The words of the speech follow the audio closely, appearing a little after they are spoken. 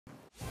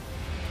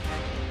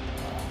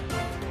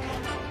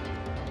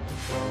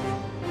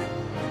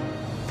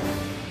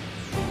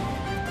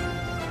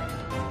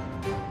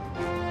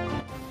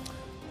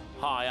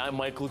I'm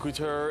Mike Le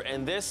Couteur,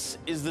 and this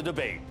is The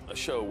Debate, a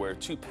show where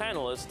two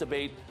panelists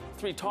debate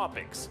three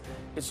topics.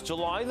 It's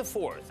July the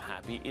 4th.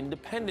 Happy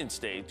Independence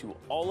Day to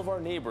all of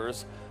our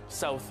neighbors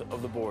south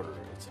of the border.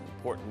 It's an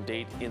important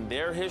date in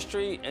their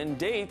history, and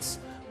dates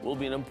will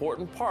be an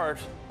important part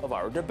of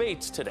our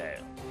debates today.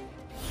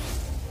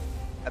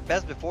 A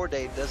best before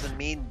date doesn't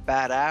mean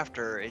bad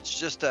after. It's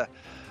just a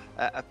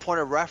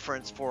point of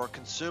reference for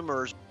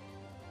consumers.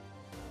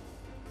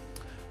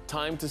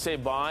 Time to say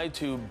bye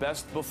to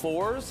best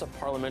befores. A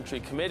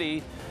parliamentary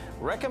committee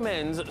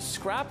recommends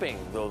scrapping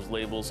those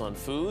labels on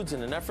foods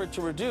in an effort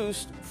to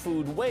reduce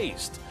food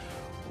waste.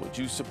 Would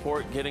you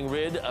support getting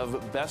rid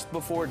of best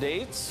before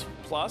dates?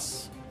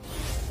 Plus,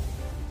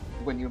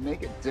 when you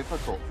make it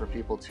difficult for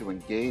people to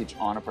engage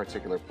on a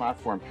particular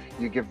platform,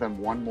 you give them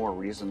one more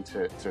reason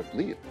to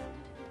leave.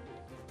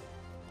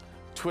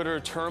 Twitter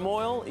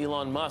turmoil.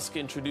 Elon Musk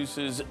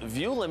introduces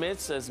view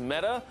limits as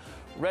Meta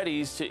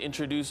readies to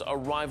introduce a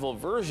rival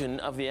version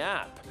of the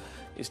app.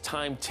 Is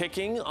time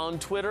ticking on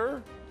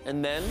Twitter?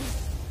 And then,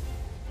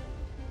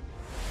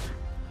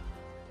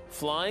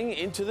 flying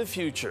into the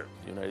future.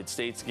 The United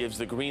States gives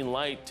the green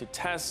light to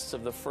tests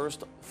of the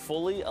first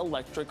fully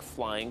electric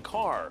flying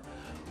car.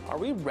 Are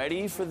we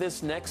ready for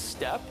this next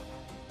step?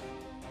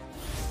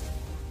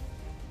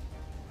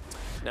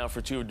 Now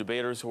for two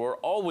debaters who are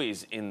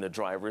always in the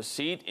driver's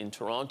seat. In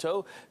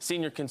Toronto,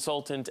 senior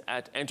consultant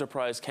at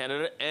Enterprise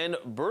Canada and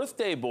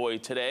birthday boy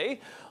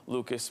today,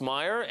 Lucas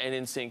Meyer, and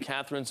in St.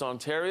 Catharines,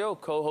 Ontario,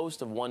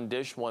 co-host of One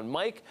Dish, One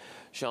Mic,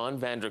 Sean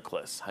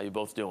Vanderklis. How you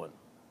both doing?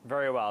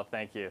 Very well,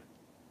 thank you.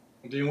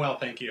 I'm doing well,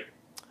 thank you.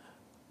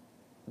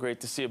 Great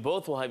to see you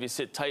both. We'll have you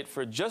sit tight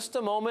for just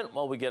a moment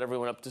while we get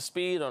everyone up to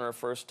speed on our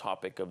first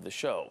topic of the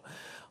show.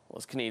 Well,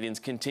 as Canadians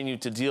continue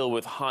to deal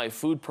with high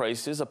food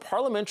prices, a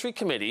parliamentary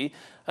committee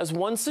has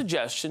one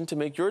suggestion to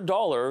make your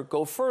dollar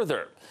go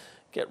further.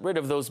 Get rid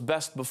of those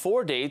best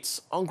before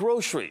dates on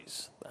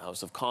groceries. The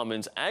House of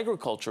Commons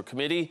Agriculture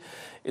Committee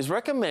is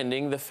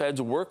recommending the feds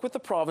work with the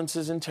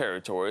provinces and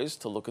territories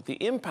to look at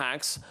the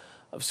impacts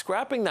of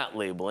scrapping that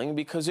labeling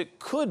because it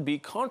could be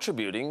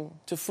contributing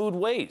to food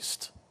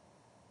waste.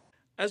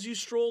 As you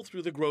stroll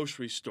through the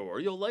grocery store,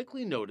 you'll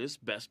likely notice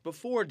best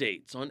before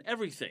dates on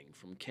everything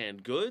from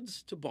canned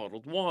goods to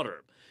bottled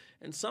water.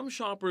 And some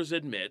shoppers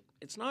admit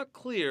it's not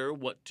clear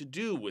what to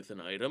do with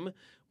an item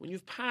when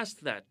you've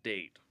passed that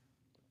date.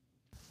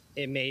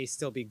 It may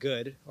still be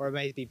good, or it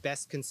might be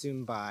best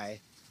consumed by,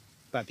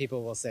 but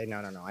people will say, no,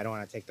 I don't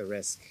want to take the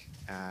risk,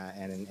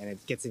 and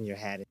it gets in your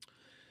head.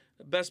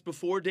 Best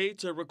before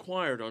dates are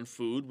required on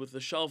food with a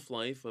shelf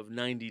life of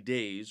 90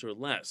 days or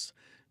less.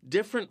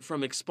 Different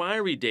from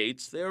expiry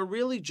dates, they are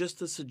really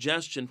just a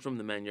suggestion from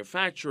the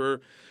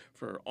manufacturer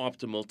for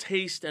optimal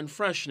taste and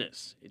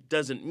freshness. It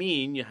doesn't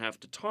mean you have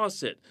to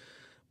toss it,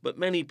 but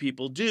many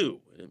people do.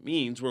 It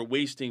means we're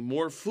wasting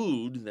more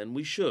food than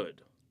we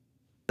should.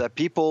 That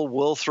people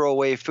will throw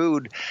away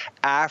food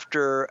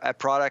after a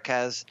product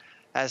has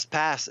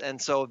passed, and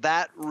so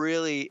that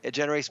really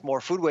generates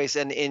more food waste.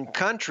 And in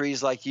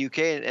countries like UK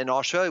and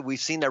Australia, we've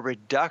seen a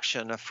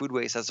reduction of food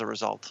waste as a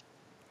result.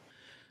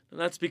 And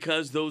that's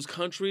because those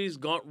countries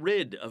got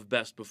rid of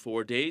best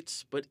before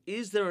dates, but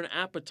is there an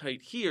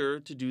appetite here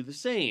to do the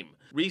same?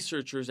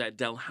 Researchers at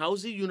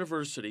Dalhousie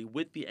University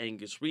with the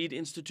Angus Reid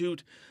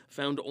Institute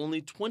found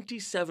only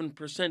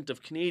 27%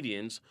 of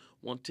Canadians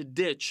want to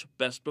ditch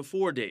best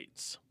before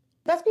dates.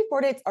 Best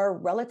before dates are a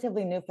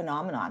relatively new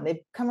phenomenon.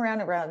 They've come around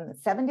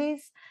the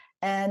 70s.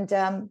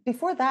 And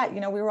before that, we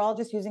were all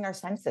just using our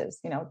senses,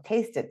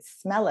 taste it,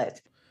 smell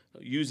it.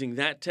 Using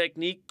that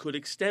technique could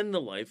extend the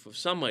life of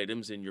some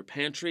items in your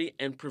pantry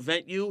and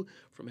prevent you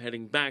from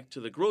heading back to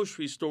the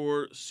grocery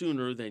store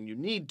sooner than you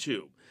need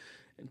to.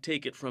 And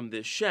take it from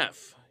this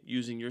chef,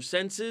 using your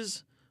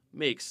senses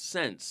makes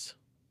sense.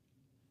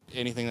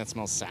 Anything that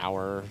smells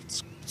sour,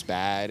 it's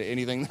bad.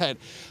 Anything that,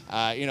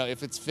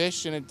 if it's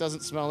fish and it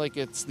doesn't smell like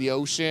it's the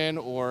ocean,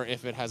 or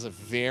if it has a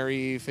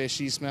very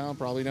fishy smell,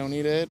 probably don't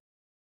eat it.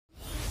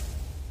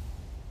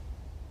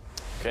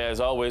 Okay,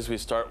 as always, we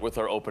start with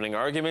our opening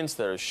arguments.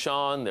 There's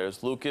Sean,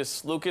 there's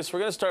Lucas. Lucas, we're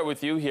going to start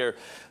with you here.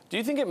 Do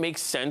you think it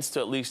makes sense to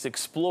at least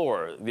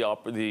explore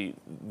the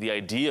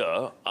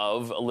idea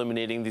of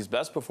eliminating these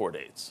best before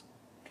dates?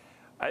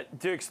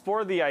 To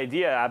explore the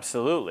idea,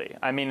 absolutely.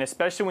 I mean,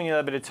 especially when you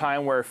live at a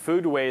time where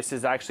food waste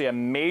is actually a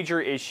major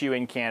issue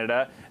in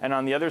Canada, and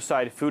on the other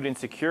side, food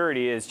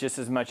insecurity is just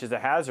as much as a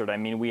hazard. I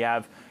mean, we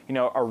have,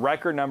 a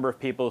record number of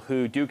people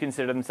who do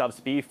consider themselves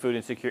to be food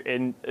insecure,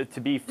 and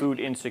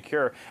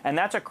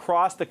that's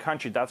across the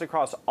country. That's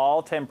across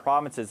all 10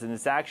 provinces, and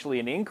it's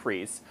actually an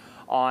increase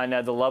on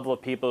the level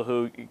of people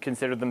who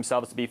consider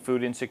themselves to be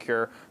food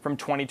insecure from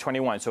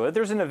 2021. So if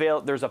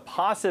there's a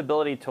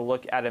possibility to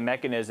look at a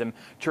mechanism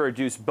to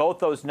reduce both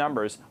those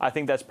numbers, I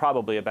think that's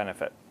probably a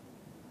benefit.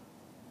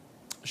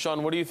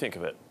 Sean, what do you think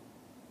of it?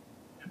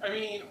 I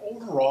mean,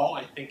 overall,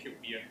 I think it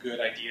would be a good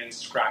idea in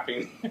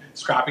scrapping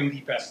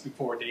the best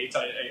before dates.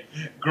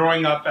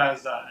 Growing up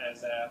as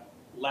a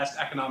less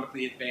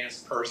economically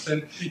advanced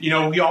person,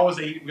 we always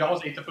ate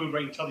the food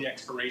right until the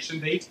expiration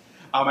date.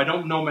 I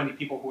don't know many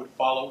people who would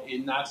follow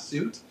in that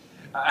suit.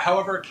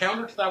 However,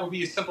 counter to that would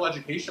be a simple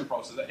education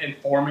process,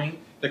 informing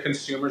the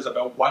consumers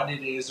about what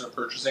it is they're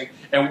purchasing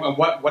and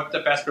what the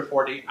best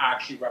before date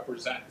actually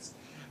represents.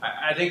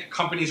 I think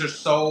companies are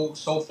so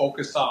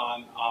focused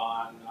on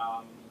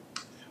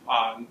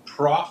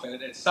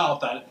profit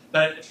itself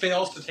that it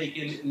fails to take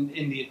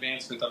in the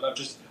advancement of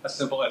just a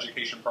simple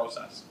education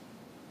process.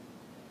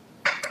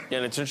 Yeah,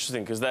 and it's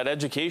interesting because that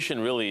education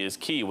really is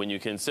key when you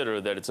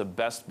consider that it's a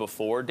best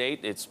before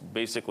date. It's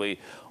basically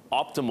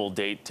optimal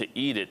date to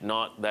eat it,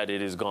 not that it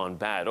has gone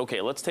bad.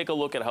 Okay, let's take a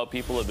look at how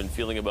people have been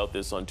feeling about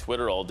this on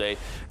Twitter all day.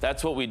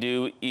 That's what we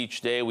do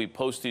each day. We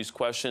post these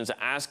questions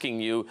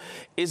asking you,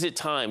 is it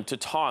time to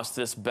toss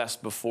this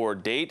best before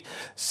date?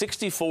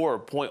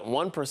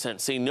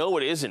 64.1% say no,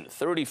 it isn't.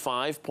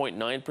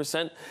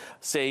 35.9%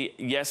 say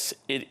yes,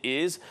 it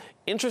is.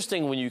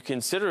 Interesting when you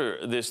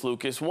consider this,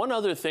 Lucas. One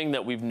other thing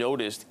that we've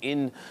noticed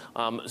in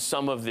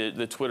some of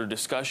the Twitter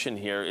discussion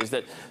here is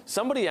that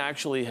somebody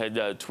actually had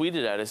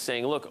tweeted at us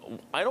saying, look,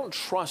 I don't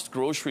trust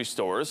grocery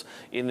stores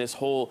in this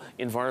whole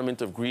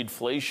environment of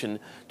greedflation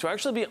to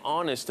actually be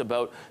honest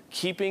about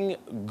keeping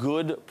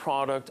good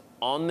product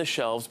on the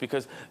shelves,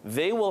 because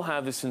they will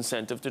have this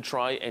incentive to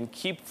try and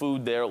keep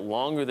food there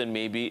longer than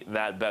maybe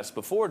that best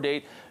before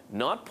date,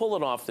 not pull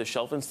it off the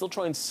shelf and still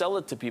try and sell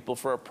it to people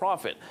for a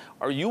profit.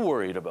 Are you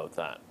worried about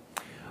that?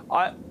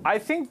 I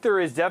think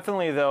there is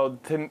definitely, though,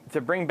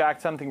 to bring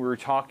back something we were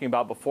talking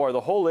about before,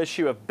 the whole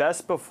issue of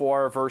best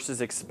before versus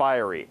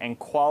expiry and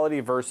quality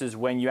versus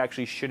when you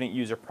actually shouldn't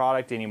use a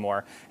product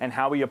anymore, and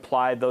how we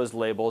apply those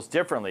labels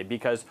differently.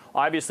 Because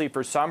obviously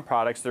for some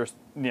products, there's,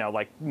 you know,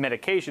 like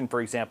medication,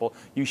 for example,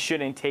 you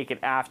shouldn't take it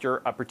after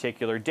a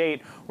particular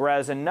date,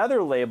 whereas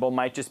another label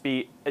might just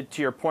be,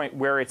 to your point,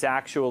 where it's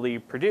actually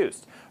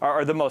produced,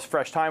 or the most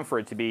fresh time for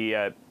it to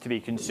be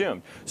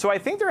consumed. So I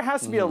think there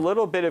has to be a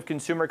little bit of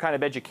consumer kind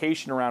of education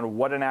around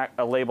what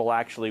a label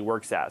actually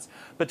works as.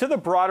 But to the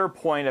broader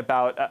point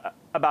about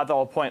the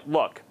whole point,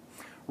 look,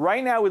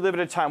 right now we live at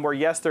a time where,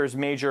 yes, there's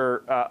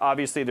major,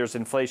 obviously there's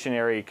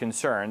inflationary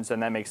concerns,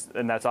 and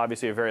that's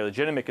obviously a very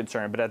legitimate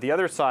concern. But at the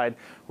other side,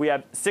 we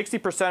have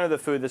 60% of the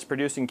food that's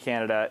produced in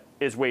Canada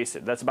is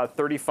wasted. That's about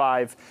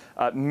 35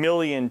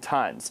 million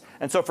tons.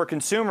 And so for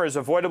consumers,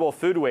 avoidable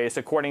food waste,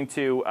 according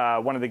to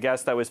one of the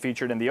guests that was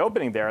featured in the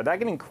opening there, that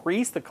can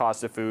increase the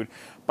cost of food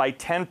by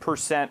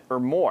 10% or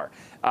more.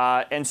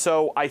 And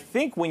so I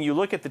think when you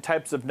look at the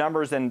types of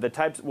numbers and the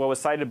types, what was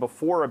cited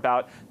before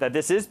about that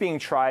this is being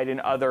tried in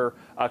other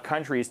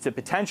countries to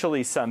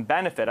potentially some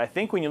benefit, I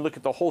think when you look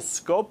at the whole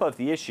scope of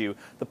the issue,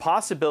 the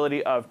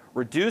possibility of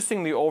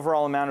reducing the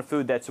overall amount of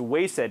food that's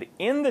wasted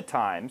in the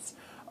times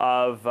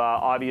of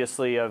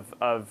obviously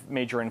of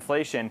major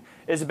inflation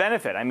is a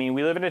benefit. I mean,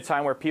 we live in a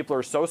time where people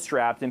are so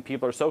strapped and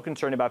people are so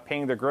concerned about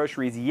paying their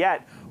groceries,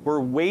 yet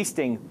we're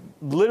wasting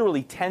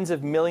literally tens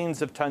of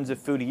millions of tons of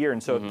food a year.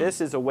 And so if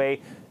this is a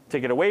way to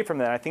get away from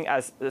that, I think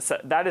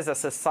that is a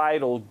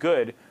societal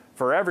good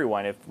for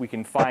everyone if we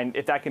can find,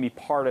 if that can be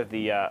part of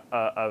the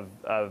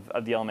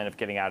element of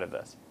getting out of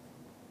this.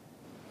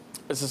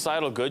 A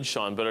societal good,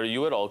 Sean, but are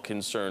you at all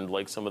concerned,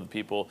 like some of the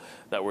people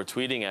that were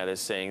tweeting at us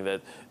saying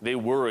that they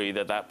worry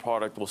that that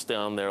product will stay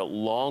on there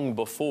long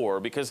before,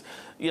 because,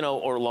 you know,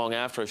 or long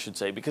after, I should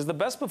say, because the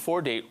best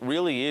before date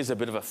really is a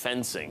bit of a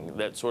fencing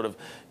that sort of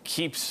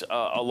keeps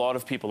a lot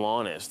of people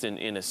honest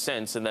in a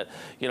sense, and that,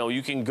 you know,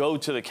 you can go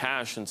to the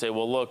cash and say,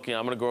 well, look, you know,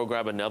 I'm going to go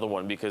grab another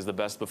one because the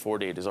best before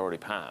date is already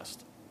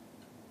passed.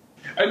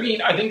 I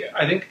mean, I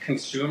think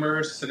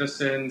consumers,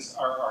 citizens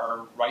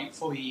are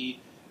rightfully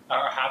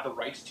have the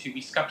right to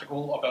be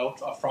skeptical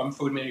about from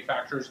food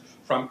manufacturers,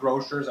 from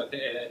grocers. I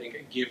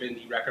think given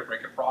the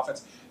record-breaking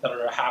profits that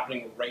are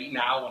happening right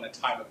now in a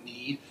time of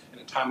need, in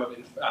a time of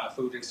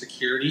food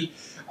insecurity,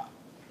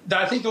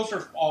 that I think those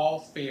are all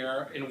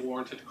fair and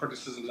warranted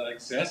criticisms that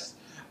exist.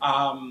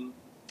 I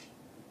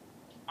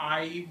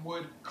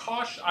would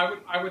caution.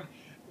 I would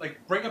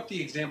like bring up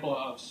the example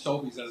of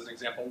Sobeys as an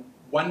example.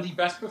 When the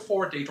best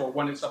before date, or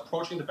when it's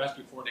approaching the best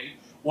before date,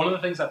 one of the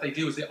things that they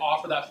do is they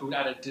offer that food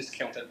at a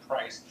discounted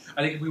price.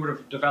 I think if we would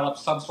have developed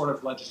some sort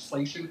of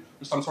legislation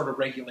or some sort of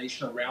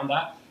regulation around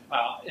that,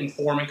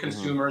 informing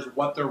consumers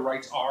what their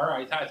rights are,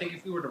 I think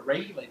if we were to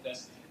regulate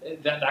this,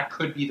 that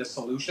could be the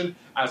solution,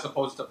 as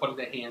opposed to putting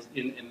the hands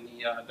in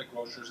the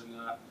grocers and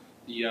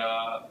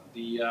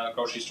the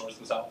grocery stores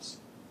themselves.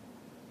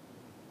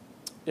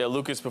 Yeah,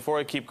 Lucas, before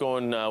I keep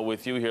going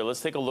with you here,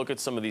 let's take a look at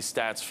some of these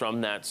stats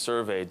from that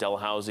survey,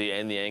 Dalhousie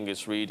and the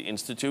Angus Reid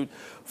Institute.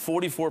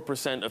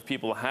 44% of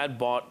people had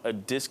bought a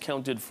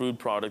discounted food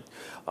product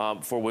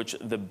for which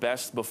the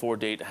best before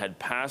date had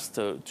passed,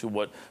 to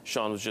what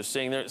Sean was just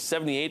saying there.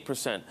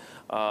 78%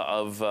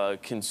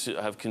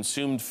 have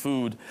consumed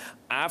food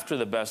after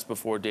the best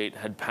before date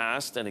had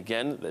passed. And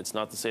again, it's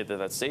not to say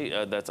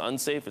that that's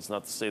unsafe. It's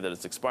not to say that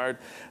it's expired.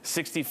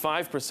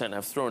 65%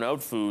 have thrown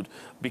out food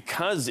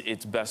because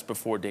its best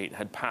before date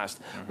had passed.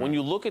 When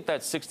you look at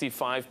that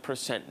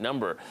 65%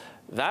 number,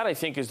 that I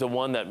think is the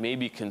one that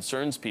maybe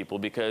concerns people,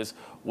 because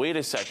wait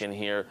a second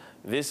here,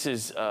 this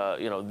is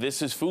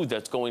this is food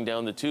that's going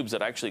down the tubes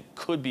that actually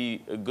could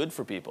be good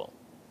for people.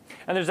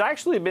 And there's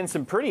actually been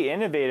some pretty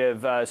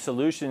innovative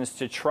solutions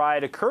to try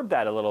to curb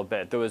that a little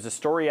bit. There was a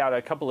story out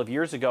a couple of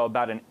years ago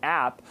about an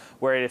app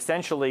where it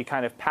essentially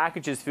kind of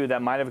packages food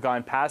that might have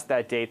gone past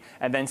that date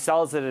and then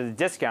sells it at a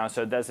discount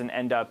so it doesn't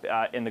end up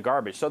in the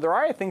garbage. So there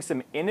are, I think,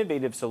 some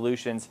innovative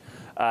solutions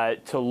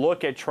to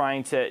look at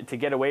trying to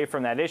get away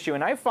from that issue.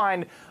 And I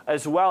find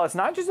as well, it's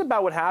not just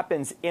about what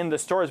happens in the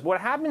stores, but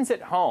what happens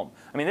at home.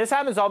 I mean, this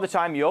happens all the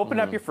time. You open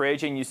up your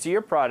fridge and you see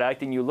your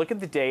product and you look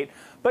at the date,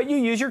 but you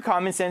use your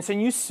common sense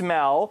and you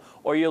smell,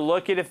 or you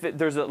look at if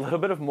there's a little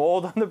bit of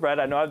mold on the bread.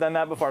 I know I've done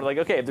that before. I'm like,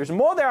 okay, if there's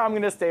mold there, I'm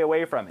going to stay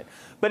away from it.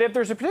 But if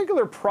there's a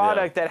particular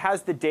product that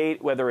has the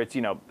date, whether it's,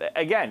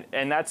 again,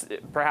 and that's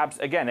perhaps,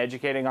 again,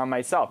 educating on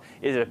myself.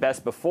 Is it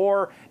best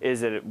before?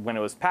 Is it when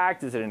it was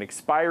packed? Is it an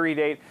expiry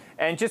date?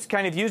 And just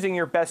kind of using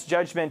your best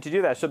judgment to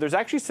do that. So there's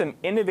actually some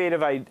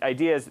innovative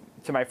ideas,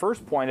 to my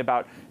first point,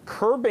 about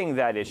curbing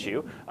that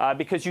issue,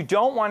 because you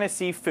don't want to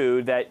see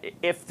food that,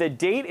 if the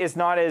date is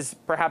not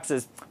perhaps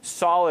as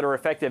solid or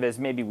effective as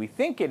maybe we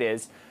think it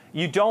is,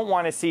 you don't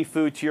want to see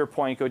food, to your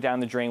point, go down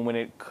the drain when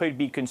it could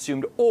be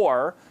consumed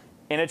or,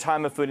 in a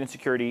time of food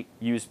insecurity,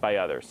 used by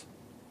others.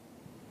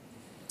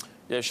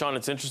 Yeah, Sean,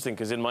 it's interesting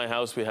because in my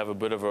house we have a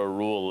bit of a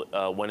rule,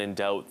 when in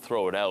doubt,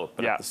 throw it out.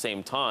 But at the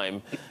same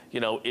time,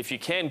 if you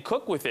can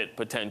cook with it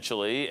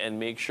potentially and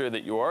make sure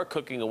that you are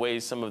cooking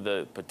away some of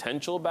the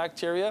potential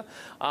bacteria.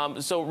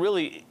 So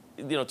really,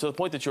 to the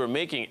point that you were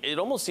making, it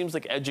almost seems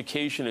like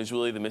education is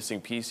really the missing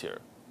piece here.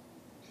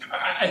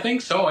 I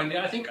think so. And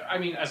I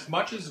mean, as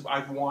much as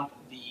I want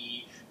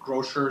the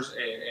grocers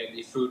and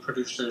the food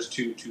producers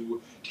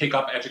to take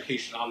up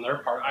education on their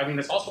part, I mean,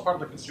 it's also part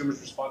of the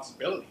consumer's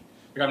responsibility.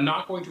 Like, I'm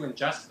not going to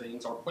ingest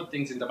things or put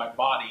things into my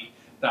body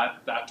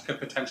that could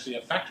potentially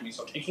affect me.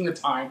 So taking the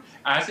time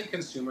as a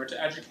consumer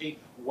to educate,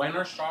 when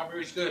are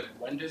strawberries good?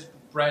 When does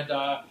bread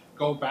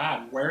go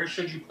bad? Where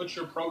should you put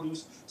your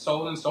produce?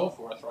 So on and so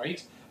forth,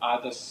 right?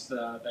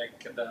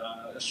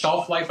 The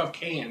shelf life of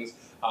cans,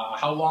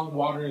 how long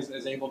water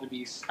is able to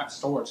be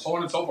stored, so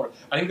on and so forth.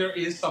 I think there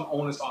is some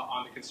onus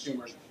on the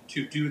consumers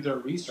to do their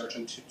research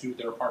and to do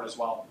their part as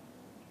well.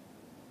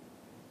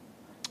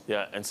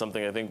 Yeah, and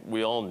something I think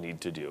we all need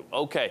to do.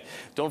 Okay,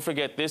 don't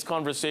forget, this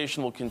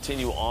conversation will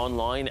continue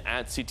online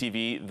at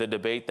CTV The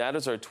Debate. That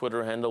is our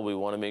Twitter handle. We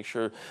want to make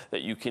sure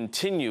that you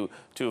continue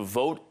to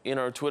vote in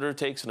our Twitter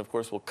takes, and of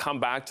course, we'll come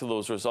back to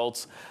those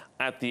results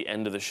at the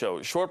end of the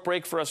show. Short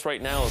break for us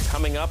right now is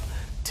coming up.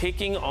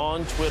 Taking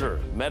on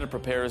Twitter. Meta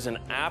prepares an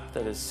app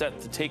that is set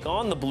to take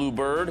on the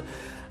Bluebird,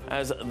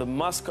 as the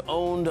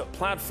Musk-owned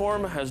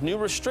platform has new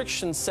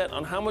restrictions set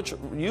on how much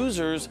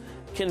users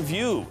can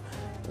view.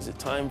 Is it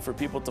time for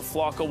people to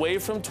flock away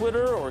from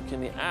Twitter, or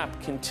can the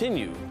app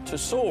continue to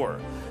soar?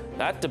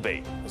 That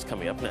debate is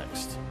coming up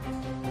next.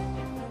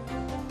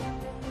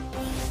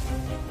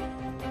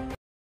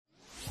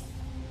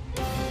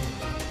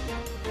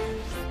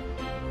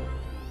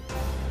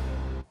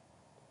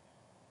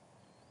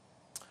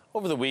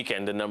 Over the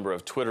weekend, a number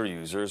of Twitter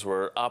users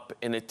were up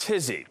in a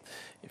tizzy.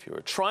 If you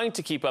were trying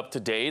to keep up to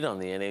date on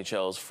the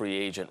NHL's free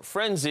agent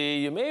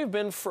frenzy, you may have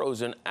been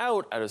frozen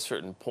out at a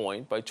certain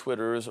point by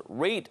Twitter's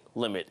rate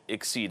limit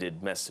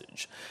exceeded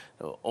message.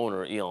 Now,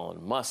 owner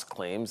Elon Musk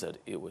claims that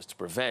it was to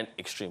prevent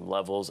extreme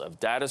levels of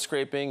data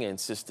scraping and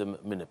system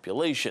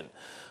manipulation.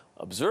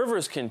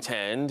 Observers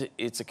contend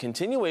it's a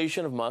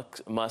continuation of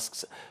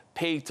Musk's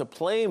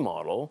pay-to-play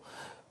model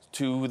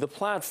to the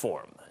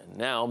platform. And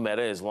now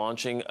Meta is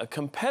launching a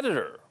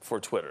competitor for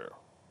Twitter.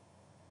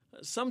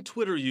 Some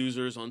Twitter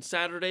users on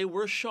Saturday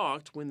were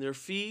shocked when their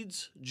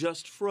feeds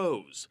just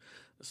froze,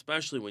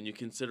 especially when you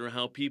consider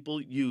how people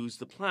use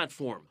the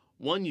platform.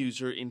 One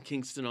user in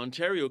Kingston,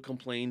 Ontario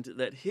complained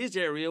that his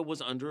area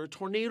was under a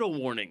tornado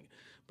warning,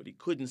 but he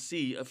couldn't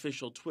see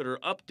official Twitter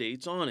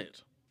updates on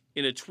it.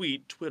 In a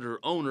tweet, Twitter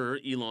owner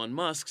Elon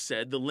Musk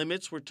said the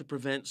limits were to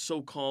prevent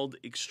so-called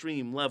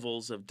extreme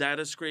levels of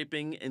data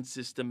scraping and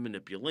system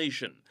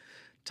manipulation.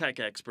 Tech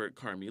expert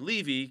Carmi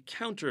Levy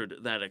countered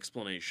that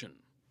explanation.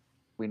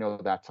 We know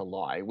that's a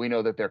lie. We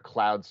know that their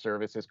cloud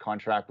services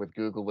contract with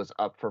Google was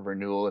up for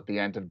renewal at the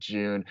end of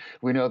June.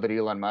 We know that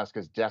Elon Musk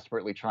is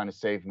desperately trying to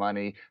save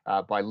money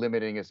by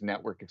limiting his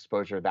network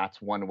exposure.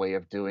 That's one way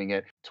of doing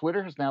it.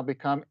 Twitter has now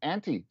become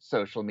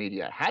anti-social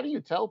media. How do you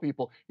tell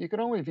people you can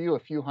only view a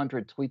few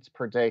hundred tweets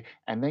per day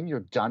and then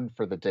you're done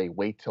for the day?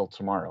 Wait till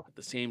tomorrow. At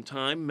the same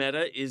time,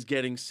 Meta is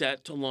getting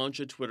set to launch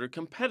a Twitter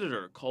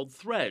competitor called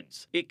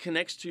Threads. It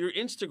connects to your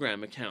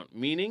Instagram account,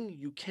 meaning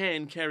you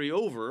can carry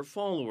over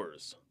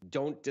followers.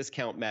 don't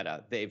discount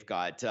Meta. They've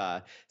got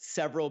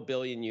several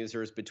billion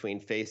users between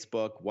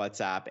Facebook,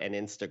 WhatsApp, and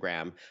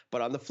Instagram.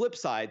 But on the flip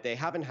side, they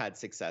haven't had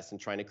success in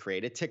trying to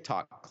create a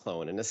TikTok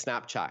clone and a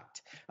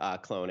Snapchat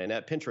clone and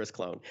a Pinterest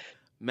clone.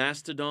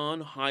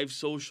 Mastodon, Hive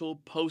Social,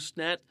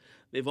 Postnet,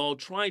 they've all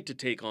tried to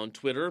take on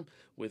Twitter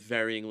with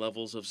varying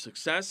levels of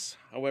success.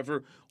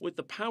 However, with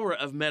the power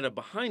of Meta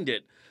behind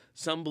it,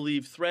 some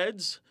believe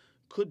Threads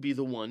could be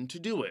the one to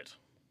do it.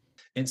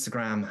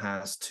 Instagram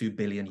has 2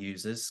 billion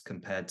users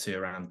compared to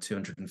around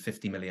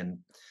 250 million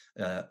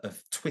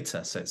of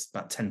Twitter, so it's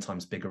about 10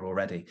 times bigger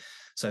already.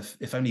 So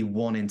if only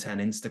 1 in 10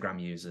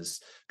 Instagram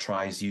users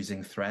tries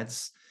using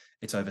Threads,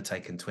 it's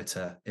overtaken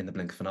Twitter in the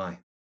blink of an eye.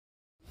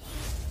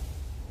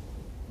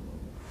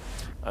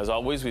 As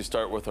always, we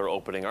start with our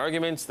opening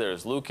arguments.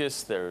 There's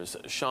Lucas, there's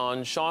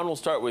Sean. Sean, we'll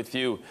start with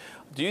you.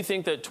 Do you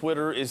think that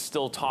Twitter is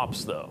still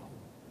tops, though?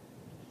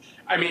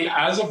 I mean,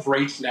 as of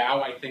right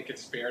now, I think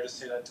it's fair to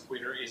say that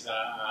Twitter is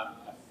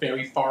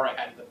very far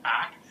ahead of the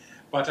pack.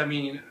 But I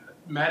mean,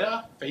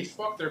 Meta,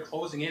 Facebook, they're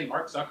closing in.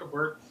 Mark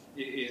Zuckerberg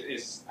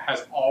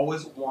has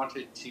always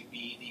wanted to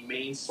be the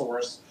main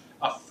source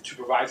to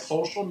provide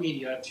social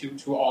media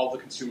to all the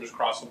consumers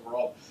across the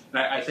world.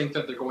 And I think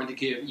that they're going to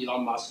give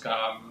Elon Musk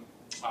run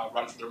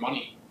for their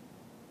money.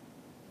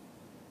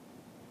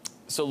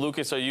 So,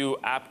 Lucas, are you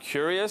app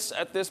curious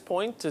at this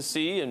point to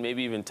see and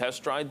maybe even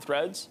test drive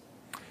Threads?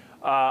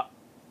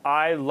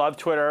 I love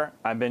Twitter.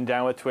 I've been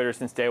down with Twitter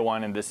since day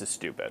one, and this is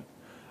stupid.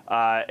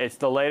 It's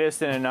the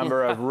latest in a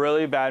number of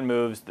really bad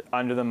moves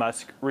under the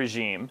Musk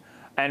regime.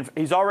 And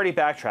he's already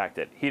backtracked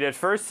it. He'd at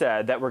first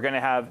said that we're going to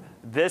have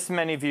this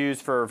many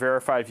views for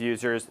verified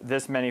users,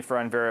 this many for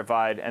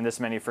unverified, and this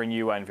many for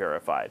new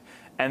unverified.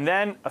 And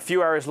then a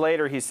few hours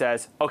later, he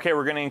says, okay,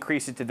 we're going to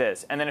increase it to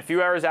this. And then a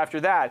few hours after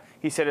that,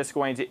 he said it's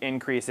going to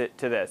increase it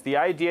to this. The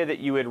idea that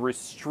you would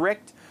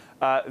restrict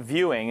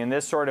viewing in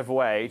this sort of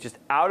way, just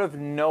out of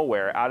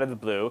nowhere, out of the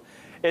blue,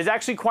 is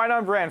actually quite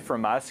on brand for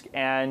Musk.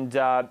 And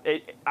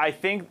I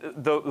think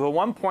the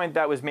one point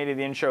that was made in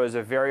the intro is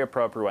a very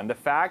appropriate one. The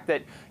fact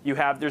that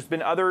there's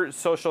been other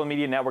social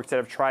media networks that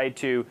have tried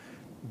to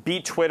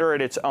beat Twitter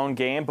at its own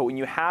game, but when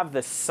you have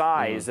the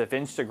size of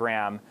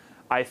Instagram,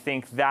 I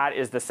think that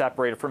is the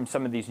separator from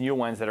some of these new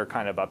ones that are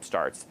kind of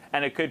upstarts.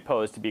 And it could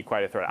pose to be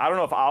quite a threat. I don't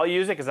know if I'll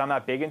use it because I'm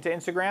not big into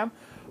Instagram,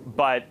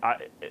 but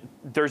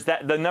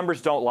the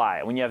numbers don't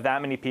lie. When you have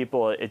that many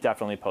people, it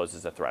definitely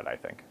poses a threat, I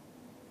think.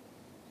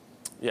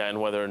 Yeah,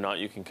 and whether or not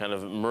you can kind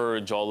of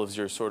merge all of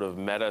your sort of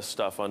meta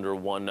stuff under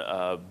one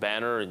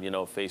banner and,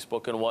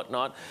 Facebook and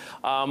whatnot.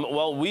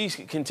 Well, we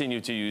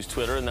continue to use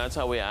Twitter, and that's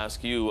how we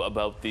ask you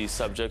about these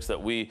subjects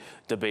that we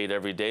debate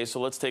every day. So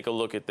let's take a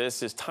look at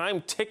this. Is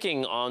time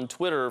ticking on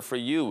Twitter for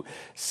you?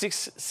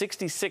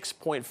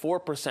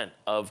 66.4%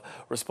 of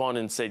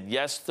respondents said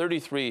yes,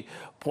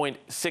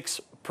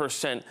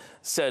 33.6%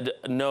 said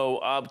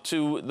no.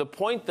 To the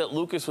point that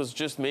Lucas was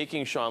just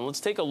making, Sean, let's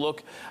take a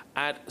look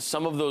at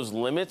some of those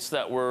limits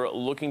that were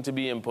looking to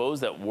be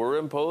imposed, that were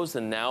imposed,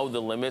 and now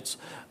the limits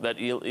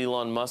that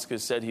Elon Musk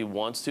has said he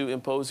wants to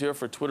impose here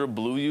for Twitter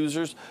Blue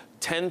users.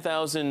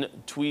 10,000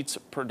 tweets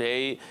per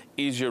day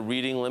is your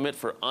reading limit.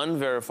 For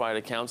unverified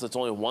accounts, that's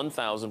only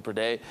 1,000 per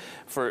day.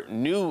 For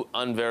new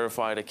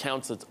unverified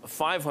accounts, that's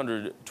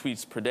 500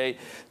 tweets per day.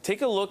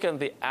 Take a look at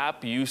the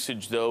app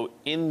usage, though,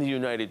 in the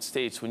United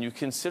States. When you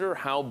consider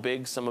how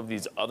big some of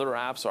these other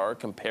apps are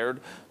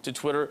compared to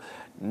Twitter,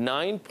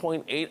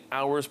 9.8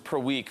 hours per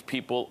week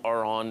people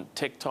are on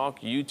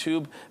TikTok.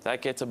 YouTube,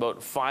 that gets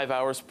about 5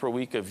 hours per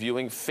week of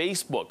viewing.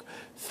 Facebook,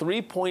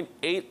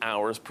 3.8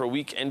 hours per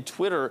week. And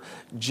Twitter,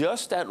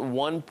 just at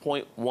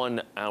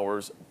 1.1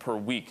 hours per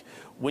week.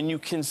 When you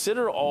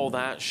consider all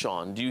that,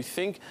 Sean, do you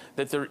think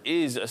that there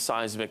is a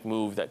seismic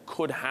move that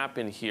could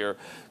happen here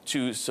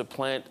to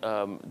supplant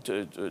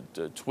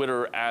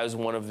Twitter as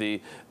one of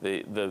the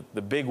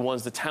big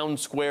ones, the town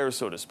square,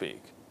 so to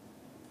speak?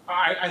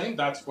 I think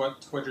that's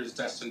what Twitter is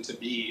destined to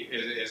be.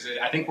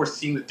 I think we're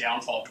seeing the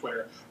downfall of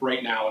Twitter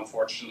right now,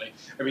 unfortunately.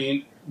 I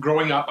mean,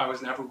 growing up, I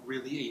was never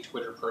really a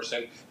Twitter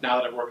person.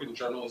 Now that I work in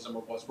journalism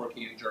or was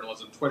working in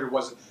journalism, Twitter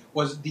was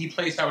the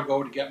place I would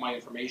go to get my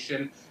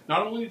information,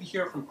 not only to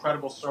hear from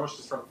credible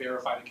sources from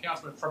verified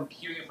accounts, but from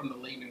hearing it from the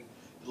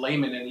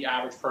layman and the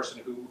average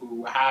person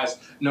who has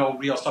no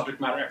real subject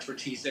matter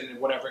expertise in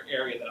whatever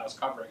area that I was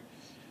covering.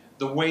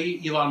 The way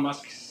Elon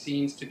Musk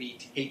seems to be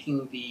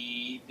taking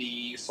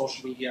the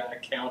social media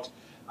account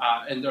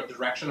in the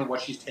direction of what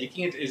she's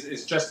taking it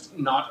is just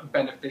not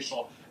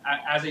beneficial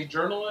as a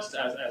journalist,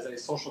 as a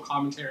social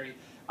commentary,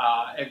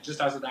 and just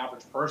as an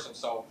average person.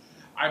 So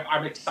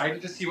I'm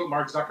excited to see what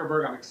Mark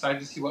Zuckerberg, I'm excited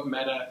to see what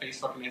Meta,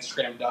 Facebook, and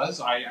Instagram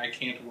does. I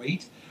can't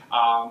wait.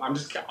 I'm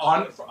just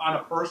on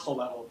a personal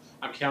level,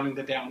 I'm counting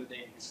down the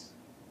days.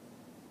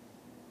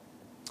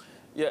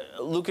 Yeah,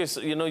 Lucas,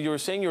 you were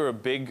saying you're a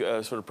big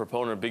sort of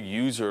proponent, a big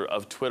user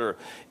of Twitter.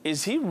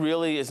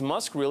 Is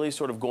Musk really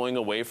sort of going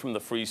away from the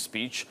free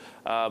speech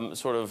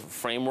sort of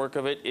framework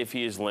of it if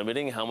he is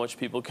limiting how much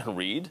people can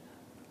read?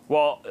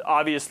 Well,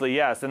 obviously,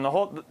 yes. And the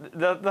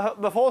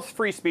whole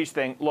free speech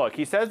thing, look,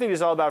 he says that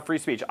he's all about free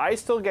speech. I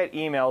still get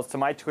emails to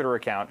my Twitter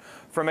account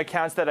from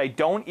accounts that I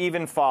don't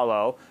even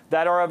follow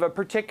that are of a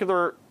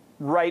particular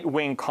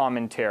right-wing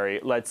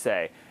commentary, let's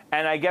say.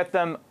 And I get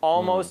them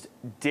almost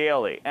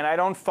daily. And I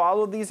don't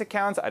follow these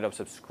accounts. I don't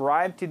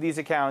subscribe to these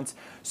accounts.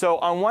 So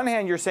on one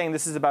hand, you're saying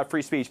this is about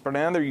free speech, but on the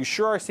other, you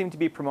sure seem to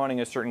be promoting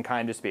a certain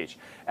kind of speech.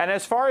 And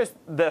as far as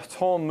this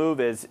whole move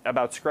is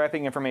about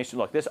scrapping information,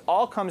 look, this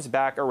all comes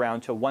back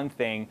around to one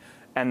thing,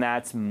 and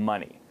that's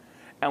money.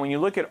 And when you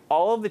look at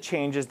all of the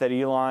changes that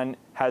Elon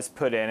has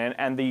put in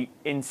and the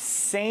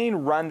insane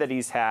run that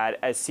he's had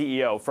as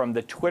CEO, from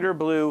the Twitter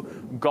Blue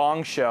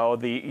gong show,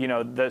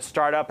 the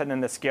startup and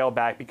then the scale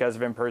back because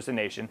of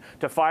impersonation,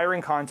 to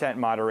firing content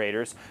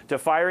moderators, to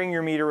firing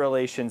your media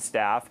relations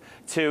staff,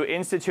 to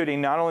instituting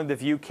not only the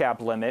view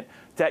cap limit,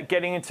 to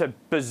getting into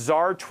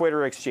bizarre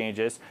Twitter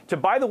exchanges, to,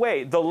 by the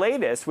way, the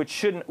latest, which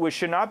should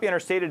not be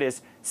understated,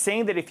 is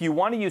saying that if you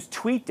want to use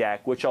TweetDeck,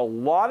 which a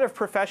lot of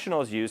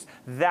professionals use,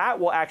 that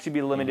will actually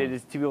be limited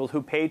to people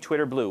who pay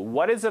Twitter Blue.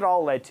 What has it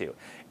all led to?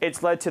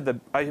 It's led to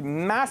a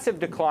massive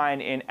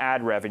decline in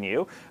ad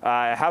revenue.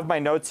 I have my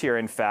notes here,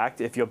 in fact,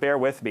 if you'll bear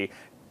with me.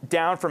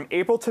 Down from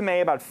April to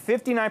May about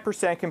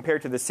 59%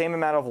 compared to the same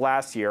amount of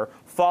last year,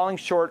 falling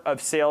short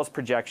of sales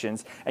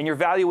projections, and your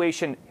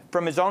valuation,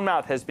 from his own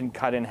mouth, has been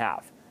cut in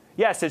half.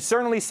 Yes, it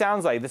certainly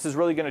sounds like this is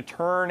really going to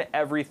turn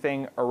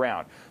everything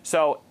around.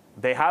 So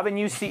they have a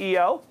new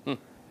CEO.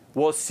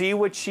 We'll see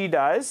what she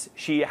does.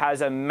 She has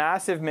a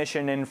massive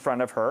mission in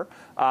front of her.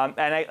 Like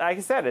I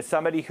said, as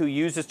somebody who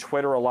uses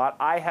Twitter a lot,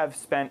 I have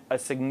spent a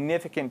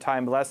significant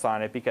time less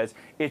on it because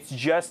it's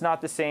just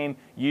not the same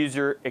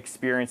user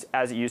experience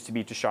as it used to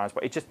be, to Sean's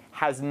point. It just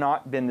has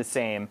not been the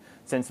same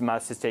since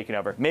Musk has taken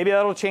over. Maybe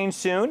that'll change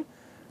soon.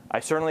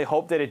 I certainly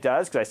hope that it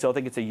does, because I still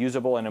think it's a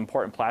usable and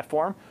important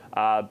platform.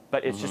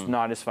 But it's just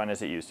not as fun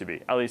as it used to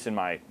be, at least in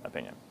my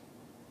opinion.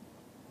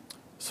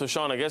 So,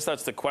 Sean, I guess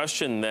that's the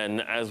question then,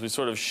 as we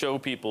sort of show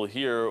people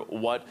here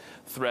what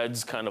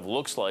Threads kind of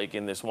looks like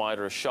in this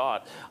wider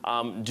shot.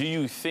 Do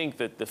you think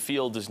that the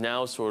field is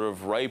now sort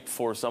of ripe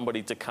for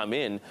somebody to come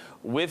in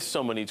with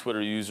so many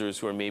Twitter users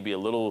who are maybe a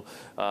little,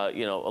 a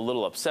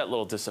little upset, a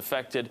little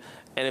disaffected?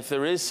 And if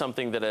there is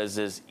something that is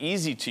as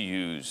easy to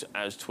use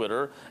as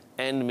Twitter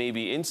and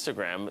maybe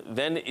Instagram,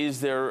 then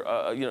is there,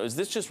 is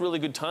this just really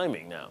good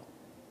timing now?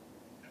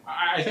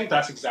 I think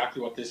that's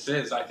exactly what this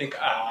is. I think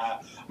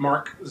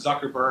Mark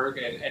Zuckerberg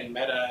and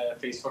Meta,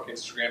 Facebook,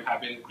 Instagram have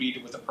been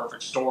greeted with a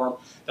perfect storm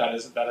that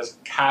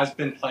has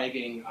been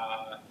plaguing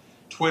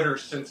Twitter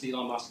since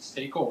Elon Musk's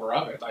takeover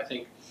of it. I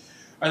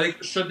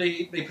think should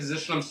they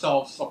position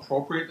themselves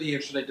appropriately,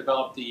 and should they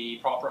develop the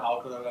proper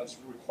algorithms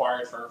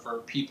required for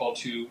people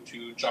to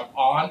jump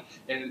on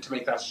and to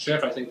make that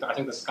shift, I think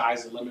the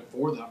sky's the limit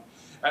for them.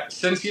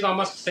 Since Elon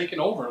Musk has taken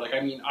over,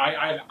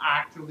 I've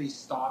actively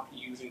stopped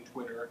using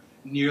Twitter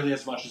nearly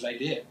as much as I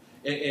did.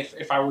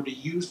 If I were to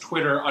use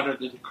Twitter under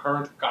the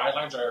current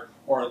guidelines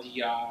or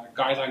the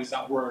guidelines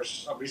that were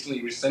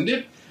recently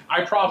rescinded,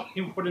 I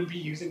probably wouldn't be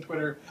using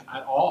Twitter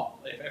at all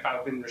if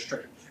I've been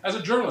restricted. As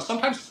a journalist,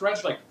 sometimes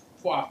threads are like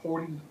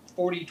 40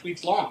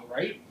 tweets long,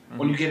 right?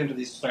 When you get into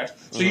these threads.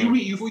 So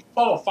you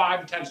follow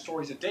 5 to 10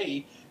 stories a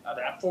day,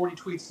 at 40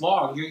 tweets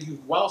long,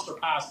 you've well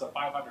surpassed the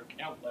 500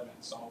 count limit.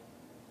 So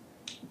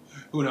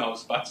who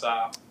knows? But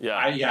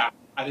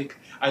I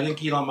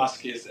think Elon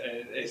Musk is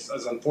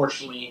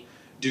unfortunately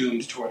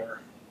doomed Twitter.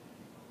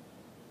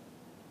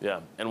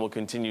 Yeah, and we'll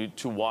continue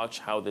to watch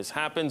how this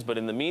happens. But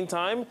in the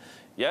meantime,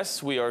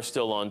 yes, we are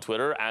still on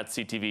Twitter at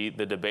CTV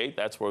The Debate.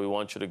 That's where we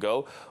want you to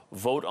go.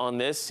 Vote on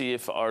this. See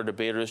if our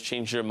debaters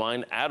change their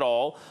mind at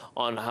all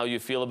on how you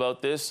feel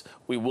about this.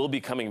 We will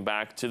be coming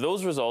back to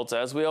those results,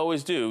 as we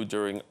always do,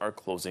 during our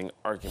closing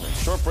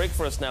arguments. Short break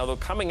for us now, though.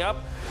 Coming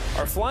up,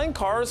 are flying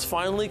cars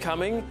finally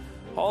coming?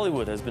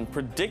 Hollywood has been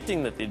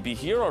predicting that they'd be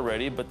here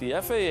already, but the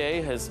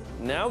FAA has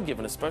now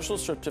given a special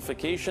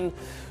certification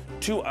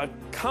to a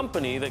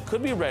company that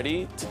could be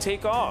ready to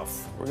take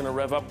off. We're going to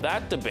rev up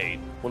that debate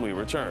when we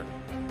return.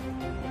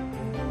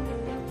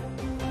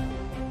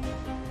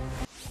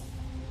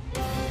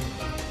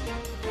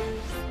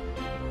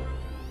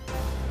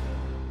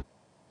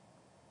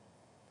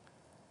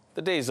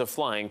 The days of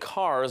flying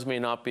cars may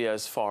not be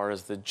as far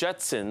as the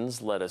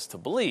Jetsons led us to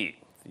believe.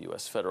 The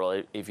U.S.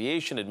 Federal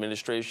Aviation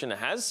Administration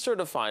has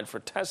certified for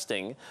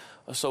testing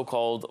a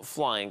so-called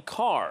flying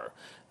car.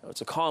 Now,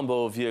 it's a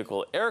combo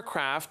vehicle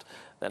aircraft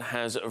that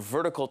has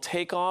vertical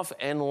takeoff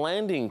and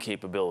landing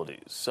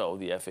capabilities. So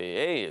the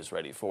FAA is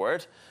ready for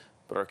it.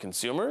 But are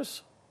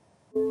consumers?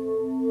 The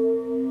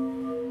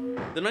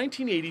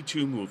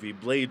 1982 movie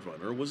Blade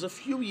Runner was a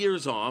few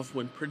years off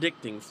when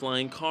predicting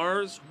flying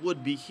cars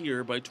would be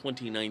here by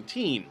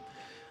 2019.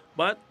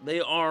 But they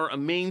are a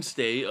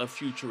mainstay of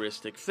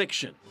futuristic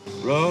fiction.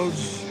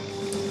 Roads?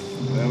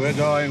 Where we're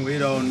going, we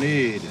don't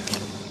need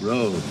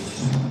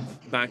roads.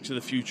 Back to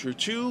the Future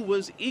 2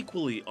 was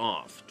equally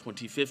off.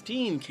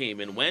 2015 came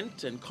and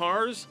went, and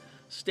cars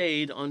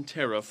stayed on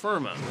terra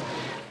firma.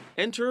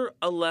 Enter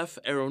Aleph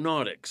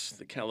Aeronautics.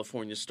 The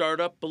California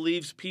startup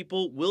believes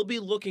people will be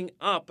looking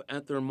up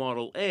at their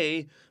Model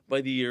A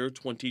by the year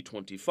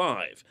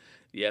 2025.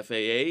 The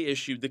FAA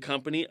issued the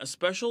company a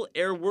special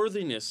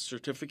airworthiness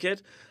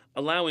certificate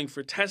allowing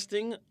for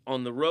testing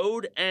on the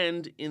road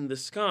and in the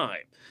sky.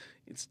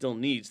 It still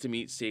needs to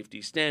meet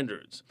safety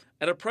standards.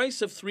 At a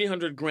price of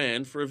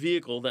 $300,000 for a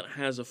vehicle that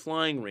has a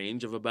flying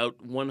range of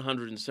about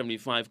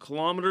 175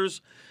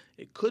 kilometers,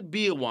 it could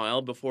be a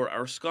while before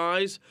our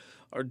skies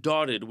are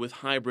dotted with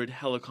hybrid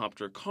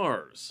helicopter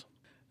cars.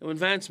 Now,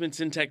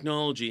 advancements in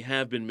technology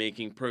have been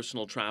making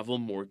personal travel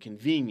more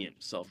convenient.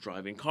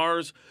 Self-driving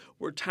cars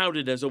were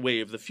touted as a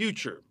way of the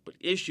future, but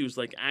issues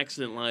like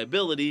accident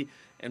liability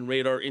and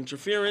radar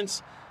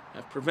interference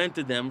have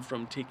prevented them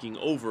from taking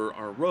over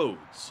our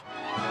roads.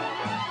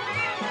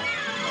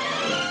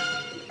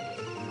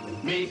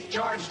 Meet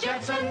George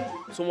Jetson.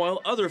 So while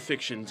other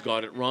fictions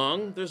got it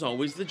wrong, there's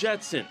always the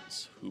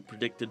Jetsons, who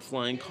predicted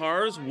flying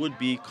cars would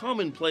be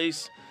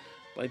commonplace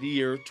by the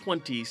year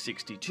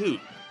 2062.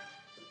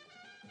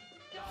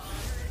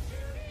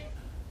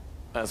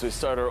 As we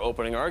start our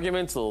opening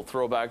arguments, a little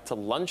throwback to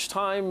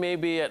lunchtime,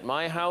 maybe at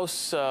my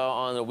house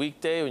on a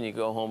weekday when you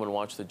go home and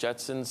watch the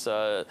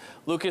Jetsons.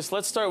 Lucas,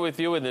 let's start with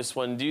you in this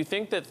one. Do you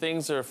think that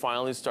things are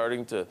finally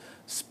starting to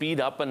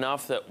speed up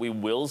enough that we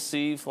will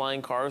see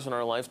flying cars in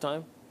our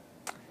lifetime?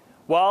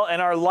 Well, in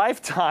our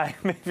lifetime,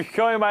 if you're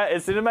going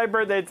it's my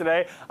birthday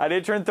today. I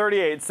did turn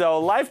 38, so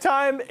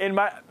lifetime in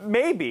my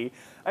maybe.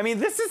 I mean,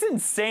 this is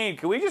insane.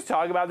 Can we just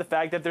talk about the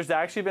fact that there's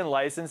actually been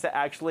license to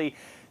actually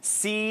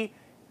see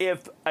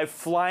if a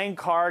flying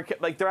car,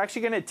 like they're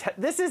actually going to,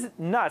 this is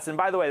nuts. And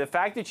by the way, the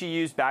fact that you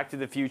used Back to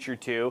the Future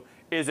 2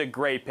 is a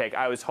great pick.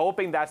 I was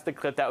hoping that's the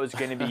clip that was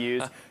going to be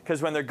used,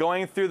 because when they're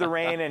going through the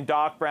rain and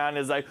Doc Brown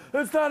is like,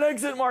 it's not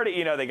exit Marty,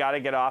 you know, they got to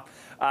get off.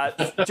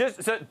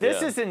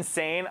 This is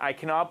insane. I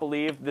cannot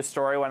believe the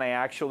story when I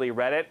actually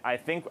read it. I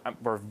think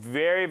we're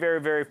very,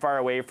 very, very far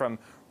away from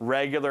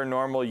regular,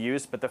 normal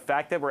use, but the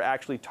fact that we're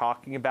actually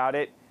talking about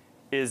it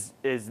is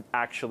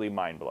actually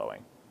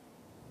mind-blowing.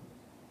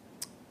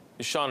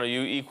 Sean, are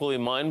you equally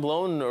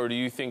mind-blown, or do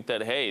you think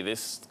that, hey,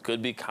 this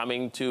could be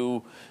coming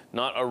to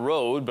not a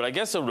road, but I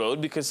guess a road,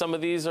 because some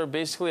of these are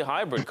basically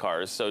hybrid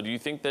cars. So do you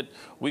think that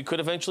we could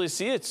eventually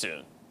see it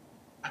soon?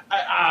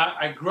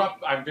 I grew up,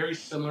 I'm very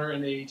similar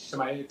in age to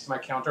my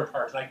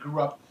counterparts. I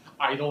grew up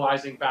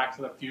idolizing Back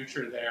to the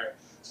Future there.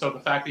 So the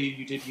fact that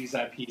you did use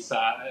that piece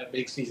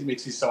makes me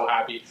so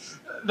happy.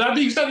 That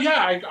being said,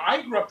 yeah,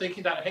 I grew up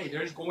thinking that, hey,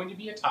 there's going to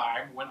be a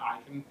time when I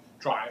can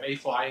drive a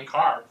flying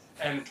car.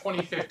 And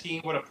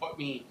 2015 would have put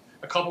me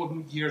a couple of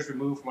years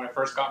removed from when I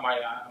first got my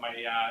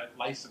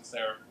license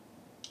there.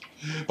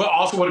 But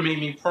also would have made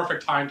me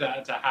perfect time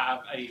to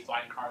have a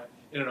flying car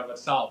in and of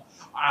itself.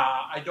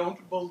 I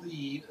don't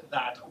believe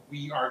that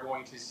we are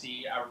going to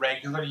see a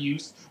regular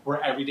use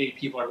where everyday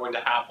people are going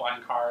to have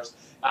flying cars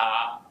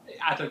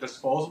at their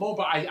disposal.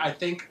 But I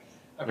think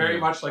very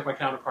much like my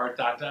counterpart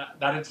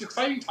that it's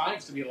exciting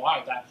times to be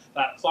alive,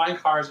 that flying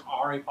cars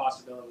are a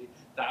possibility,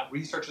 that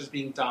research is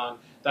being done,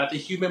 that the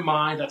human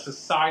mind, that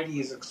society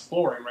is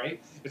exploring,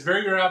 right? It's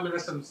very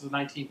reminiscent of the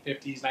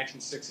 1950s,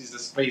 1960s, the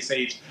space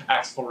age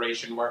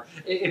exploration, where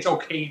it's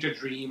okay to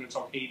dream, it's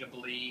okay to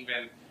believe,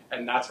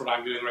 and that's what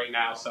I'm doing right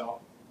now,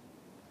 so.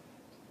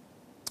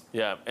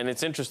 Yeah, and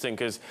it's interesting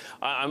because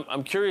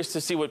I'm curious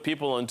to see what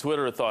people on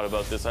Twitter thought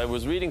about this. I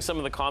was reading some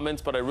of the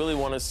comments, but I really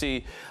want to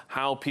see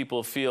how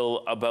people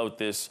feel about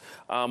this.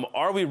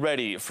 Are we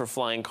ready for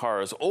flying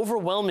cars?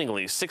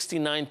 Overwhelmingly,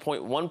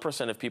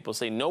 69.1% of people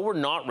say, no, we're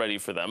not ready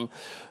for them.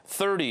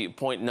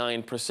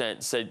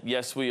 30.9% said,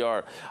 yes, we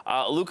are.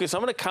 Lucas,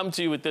 I'm going to come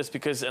to you with this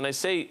because, and I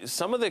say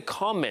some of the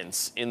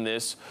comments in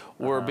this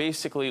were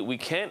basically, we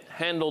can't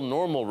handle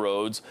normal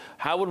roads.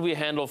 How would we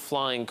handle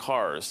flying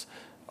cars?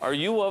 Are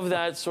you of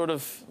that sort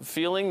of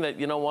feeling that,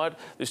 you know what,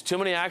 there's too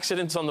many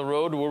accidents on the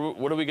road,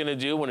 what are we going to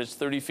do when it's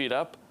 30 feet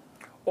up?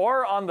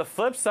 Or on the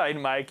flip side,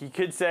 Mike, you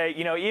could say,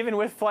 you know, even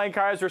with flying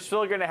cars, we're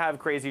still going to have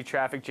crazy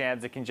traffic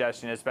jams and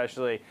congestion,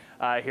 especially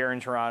here in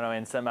Toronto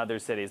and some other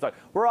cities. Look,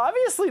 we're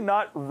obviously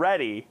not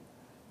ready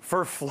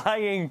for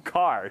flying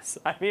cars.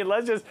 I mean,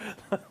 let's just,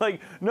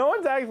 like, no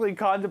one's actually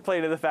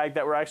contemplated the fact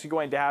that we're actually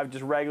going to have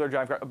just regular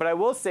driving cars. But I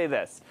will say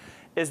this,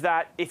 is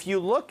that if you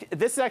look,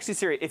 this is actually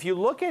serious, if you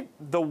look at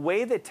the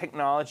way that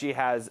technology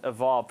has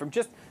evolved from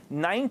just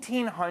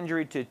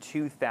 1900 to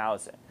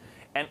 2000,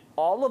 and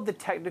all of the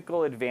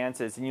technical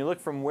advances, and you look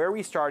from where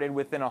we started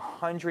within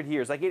 100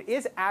 years, like it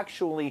is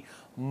actually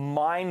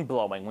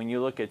mind-blowing when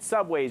you look at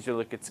subways, you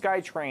look at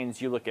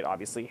SkyTrains, you look at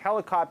obviously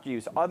helicopter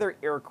use, other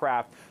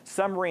aircraft,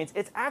 submarines.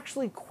 It's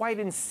actually quite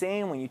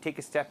insane when you take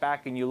a step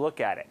back and you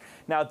look at it.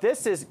 Now,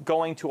 this is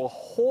going to a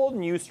whole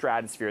new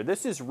stratosphere.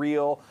 This is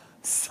real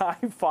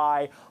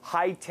sci-fi,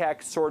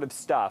 high-tech sort of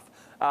stuff.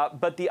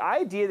 But the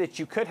idea that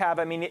you could have,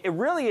 I mean,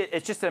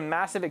 it's just a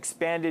massive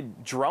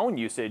expanded drone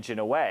usage in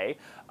a way.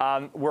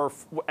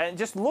 And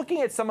just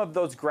looking at some of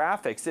those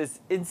graphics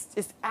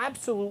is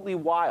absolutely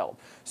wild.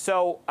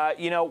 So,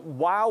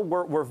 while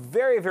we're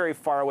very, very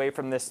far away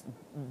from this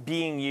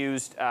being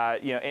used,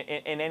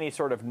 in any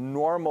sort of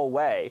normal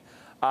way,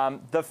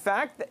 the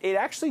fact that it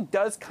actually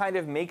does kind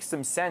of make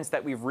some sense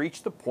that we've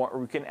reached the point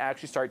where we can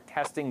actually start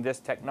testing this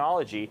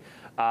technology,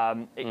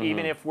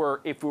 even if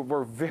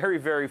we're very,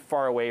 very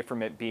far away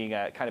from it being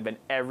a kind of an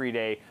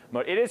everyday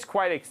mode. It is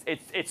quite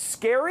it's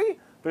scary,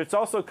 but it's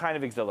also kind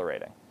of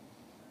exhilarating.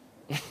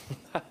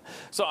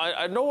 So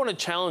I don't want to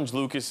challenge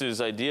Lucas's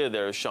idea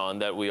there, Sean,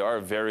 that we are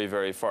very,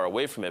 very far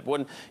away from it.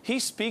 When he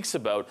speaks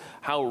about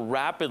how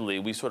rapidly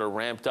we sort of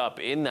ramped up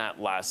in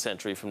that last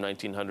century from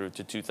 1900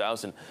 to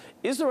 2000,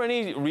 is there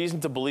any reason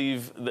to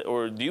believe,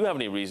 or do you have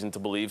any reason to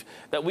believe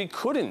that we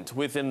couldn't,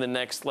 within the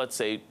next, let's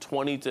say,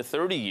 20 to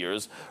 30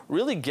 years,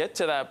 really get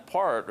to that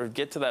part or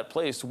get to that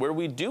place where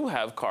we do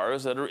have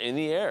cars that are in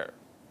the air?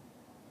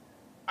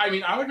 I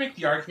mean, I would make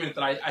the argument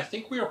that I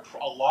think we are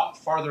a lot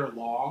farther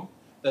along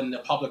than the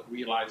public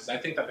realizes. I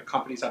think that the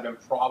companies have been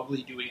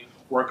probably doing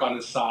work on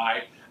the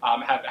side,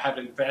 have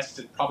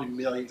invested probably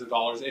millions of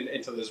dollars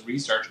into this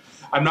research.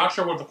 I'm not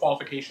sure what the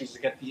qualifications to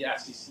get the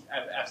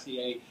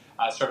FCA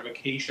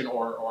certification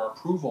or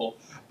approval,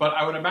 but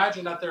I would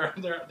imagine that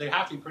they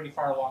have to be pretty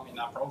far along in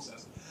that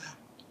process.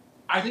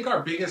 I think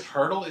our biggest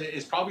hurdle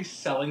is probably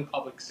selling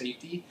public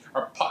safety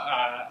or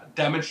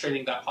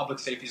demonstrating that public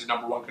safety is the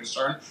 #1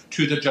 concern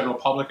to the general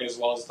public as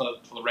well as to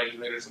the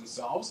regulators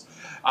themselves.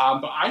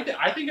 But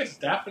I think it's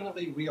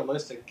definitely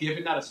realistic,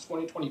 given that it's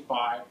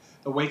 2025,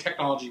 the way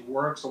technology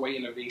works, the way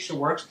innovation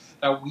works,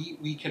 that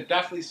we can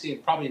definitely see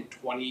it probably in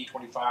 20,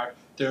 25,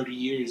 30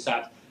 years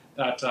that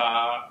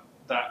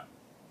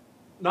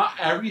not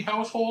every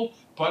household,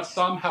 but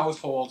some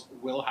households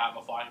will have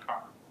a flying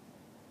car.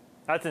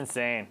 That's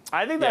insane.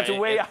 I think that's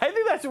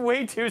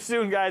way too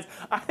soon, guys.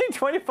 I think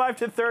 25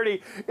 to 30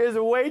 is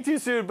way too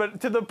soon. But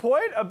to the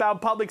point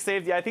about public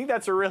safety, I think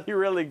that's a really,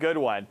 really good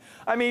one.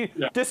 I mean,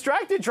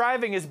 distracted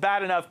driving is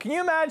bad enough. Can you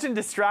imagine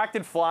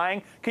distracted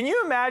flying? Can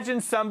you imagine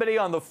somebody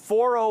on the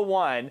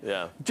 401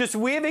 just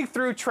weaving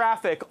through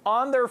traffic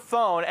on their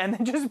phone and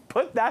then just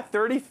put that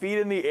 30 feet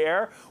in the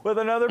air with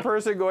another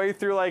person going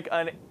through like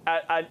an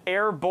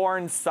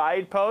airborne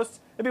side post?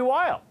 It'd be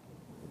wild.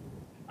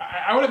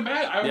 I would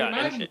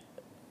imagine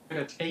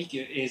going to take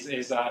it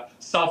is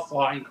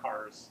self-flying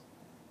cars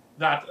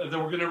that we're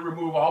going to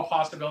remove all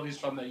possibilities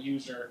from the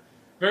user,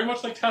 very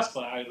much like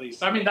Tesla, at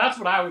least. I mean, that's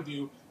what I would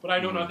do, but I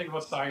know nothing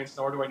about science,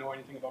 nor do I know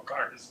anything about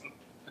cars.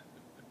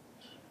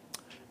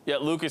 Yeah,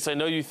 Lucas, I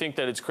know you think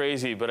that it's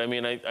crazy, but I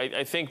mean,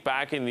 I think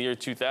back in the year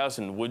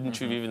 2000, wouldn't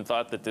you have even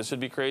thought that this would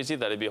be crazy,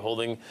 that I'd be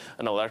holding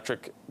an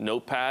electric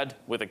notepad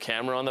with a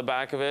camera on the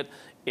back of it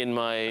in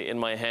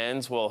my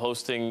hands while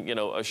hosting,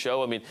 a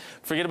show? I mean,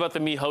 forget about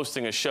me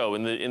hosting a show.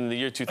 In the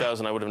year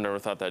 2000, I would have never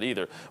thought that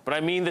either. But I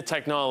mean the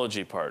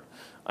technology part.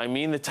 I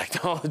mean the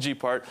technology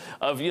part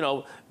of,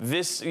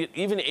 this,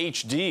 even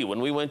HD. When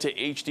we went to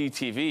HD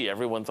TV,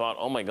 everyone thought,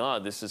 oh my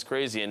God, this is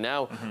crazy. And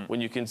now when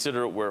you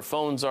consider where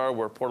phones are,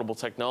 where portable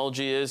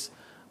technology is,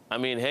 I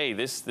mean, hey,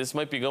 this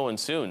might be going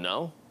soon,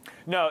 no?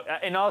 No,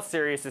 in all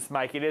seriousness,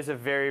 Mike, it is a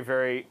very,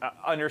 very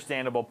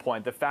understandable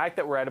point. The fact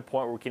that we're at a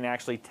point where we can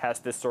actually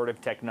test this sort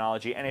of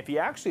technology, and if you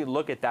actually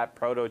look at that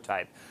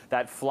prototype,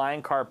 that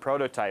flying car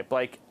prototype,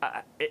 like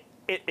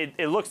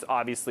it looks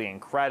obviously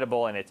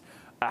incredible, and it's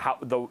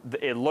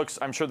it looks,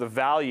 I'm sure the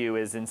value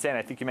is insane.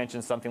 I think you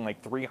mentioned something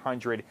like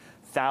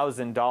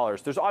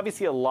 $300,000. There's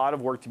obviously a lot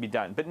of work to be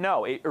done, but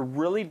no, it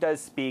really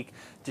does speak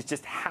to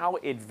just how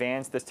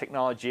advanced this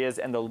technology is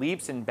and the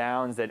leaps and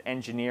bounds that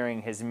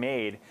engineering has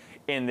made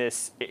in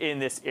this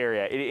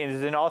area. It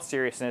is, in all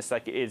seriousness,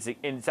 like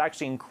it's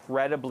actually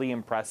incredibly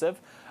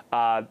impressive.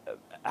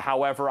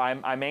 However,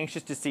 I'm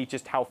anxious to see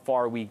just how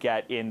far we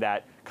get in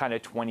that kind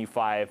of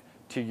 25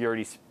 to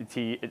 30,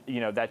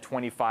 that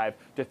 25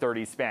 to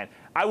 30 span.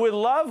 I would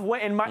love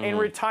in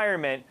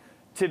retirement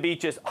to be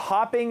just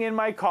hopping in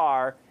my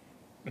car,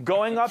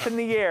 going up in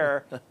the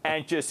air,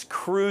 and just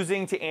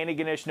cruising to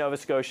Antigonish, Nova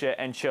Scotia,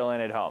 and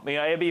chilling at home.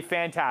 It'd be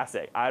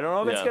fantastic. I don't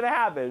know if it's going to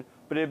happen,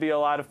 but it'd be a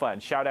lot of fun.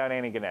 Shout out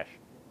Antigonish.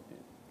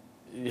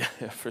 Yeah,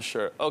 for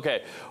sure.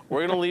 Okay, we're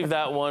going to leave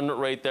that one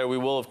right there. We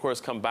will, of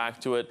course, come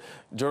back to it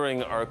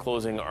during our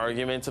closing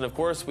arguments. And, of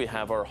course, we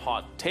have our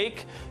hot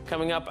take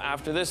coming up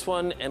after this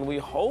one, and we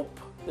hope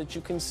that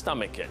you can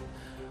stomach it.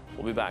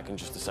 We'll be back in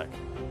just a second.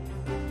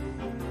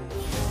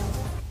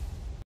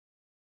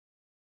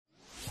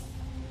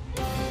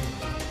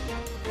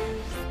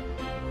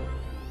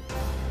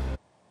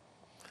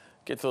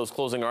 Get to those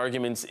closing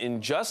arguments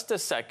in just a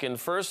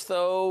second. First,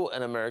 though,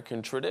 an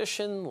American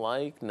tradition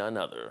like none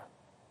other.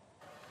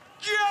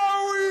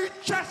 Joey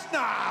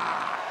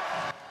Chestnut!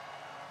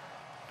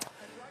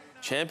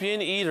 Champion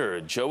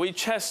eater Joey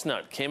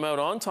Chestnut came out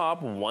on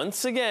top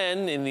once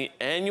again in the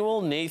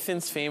annual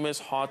Nathan's Famous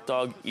Hot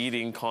Dog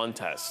Eating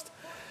Contest.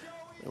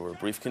 There were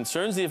brief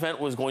concerns the event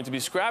was going to be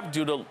scrapped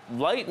due to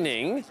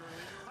lightning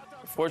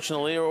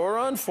Fortunately or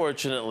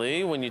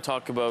unfortunately, when you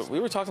talk about, we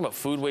were talking about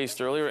food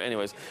waste earlier.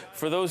 Anyways,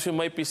 for those who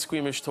might be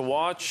squeamish to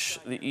watch,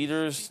 the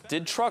eaters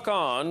did truck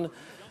on.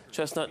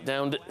 Chestnut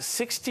downed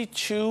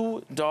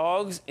 62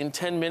 dogs in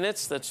 10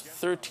 minutes. That's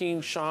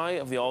 13 shy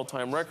of the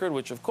all-time record,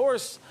 which of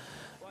course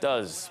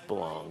does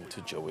belong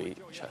to Joey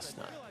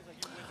Chestnut.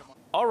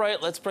 All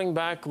right, let's bring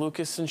back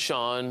Lucas and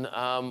Sean.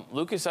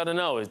 Lucas, I don't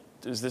know,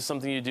 is this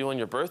something you do on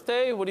your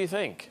birthday? What do you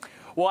think?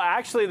 Well,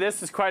 actually,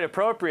 this is quite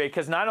appropriate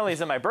because not only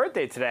is it my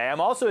birthday today, I'm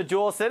also a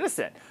dual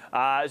citizen.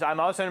 I'm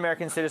also an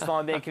American citizen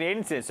and a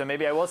Canadian citizen, so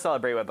maybe I will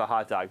celebrate with a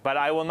hot dog. But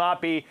I will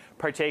not be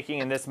partaking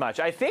in this much.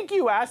 I think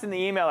you asked in the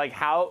email, like,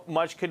 how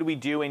much could we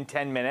do in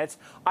 10 minutes?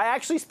 I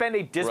actually spent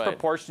a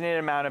disproportionate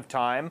amount of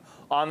time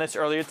on this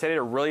earlier today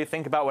to really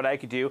think about what I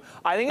could do.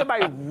 I think if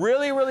I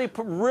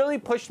really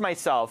pushed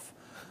myself,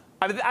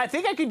 I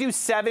think I could do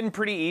 7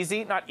 pretty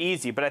easy. Not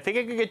easy, but I think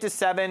I could get to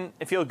 7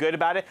 and feel good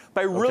about it.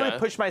 But I really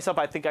pushed myself,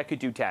 I think I could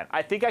do 10.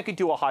 I think I could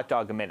do a hot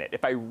dog a minute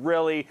if I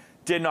really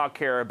did not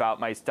care about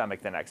my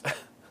stomach the next day.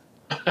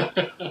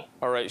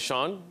 All right,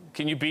 Sean,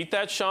 can you beat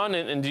that, Sean?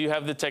 And do you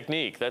have the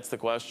technique? That's the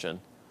question.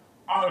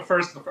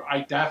 First,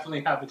 I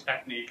definitely have the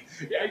technique.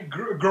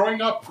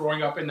 Growing up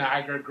in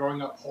Niagara,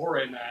 growing up poor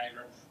in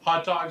Niagara,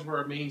 hot dogs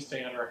were a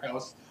mainstay at our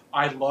house.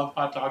 I love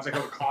hot dogs. I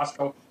go to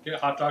Costco, get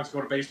hot dogs, go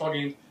to baseball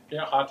games, get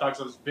hot dogs.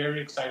 I was very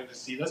excited to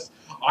see this.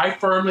 I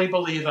firmly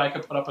believe that I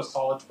could put up a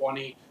solid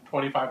 20,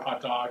 25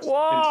 hot dogs.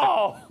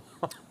 Whoa!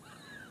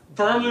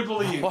 Firmly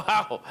believe.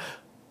 Wow.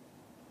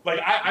 Like,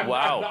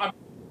 I'm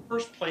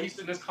first place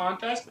in this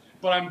contest,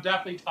 but I'm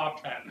definitely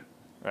top 10.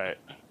 Right.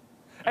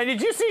 And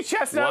did you see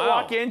Chestnut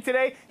walk in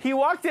today? He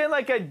walked in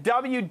like a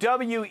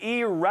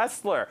WWE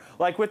wrestler,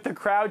 like with the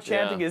crowd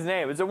chanting his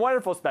name. It's a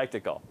wonderful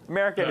spectacle.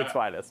 America at its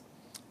finest.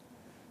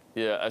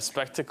 Yeah, a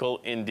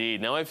spectacle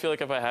indeed. Now I feel like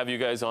if I have you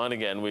guys on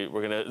again, we're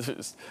going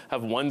to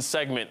have one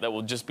segment that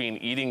will just be an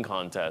eating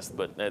contest,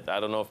 but I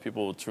don't know if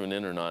people will tune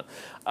in or not.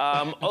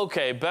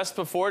 Okay, best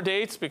before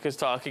dates, because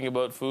talking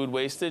about food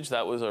wastage,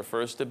 that was our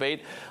first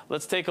debate.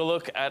 Let's take a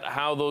look at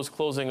how those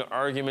closing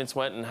arguments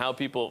went and how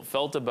people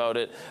felt about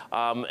it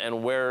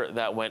and where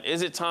that went.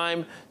 Is it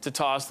time to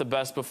toss the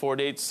best before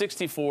dates?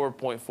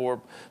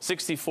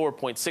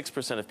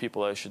 64.6% of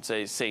people, I should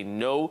say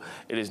no.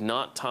 It is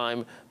not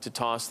time to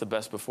toss the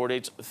best before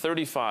dates.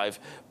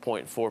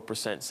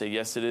 35.4% say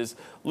yes, it is.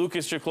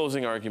 Lucas, your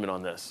closing argument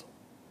on this?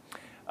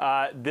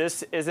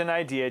 This is an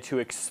idea to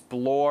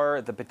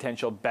explore the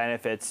potential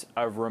benefits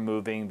of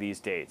removing these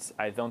dates.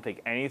 I don't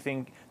think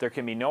there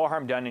can be no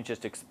harm done in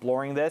just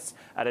exploring this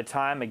at a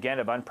time, again,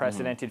 of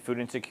unprecedented food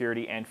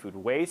insecurity and food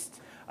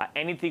waste.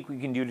 Anything we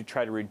can do to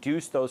try to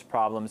reduce those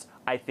problems,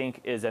 I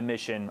think, is a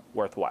mission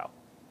worthwhile.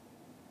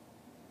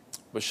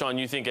 But Sean,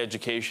 you think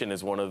education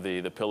is one of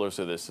the pillars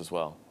of this as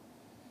well?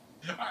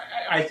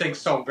 I think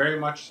so, very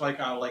much like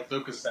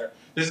Lucas there.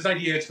 This is an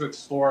idea to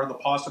explore the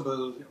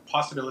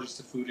possibilities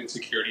to food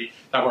insecurity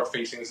that we're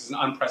facing. This is an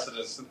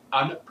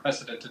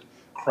unprecedented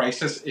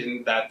crisis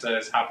that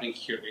is happening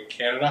here in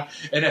Canada.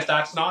 And if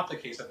that's not the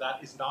case, if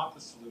that is not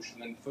the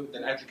solution,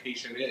 then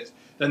education is.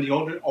 Then the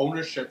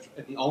ownership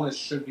and the onus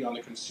should be on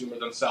the consumer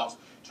themselves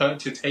to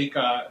take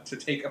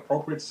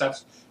appropriate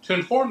steps to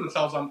inform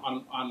themselves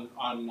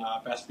on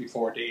best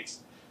before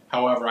dates.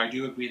 However, I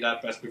do agree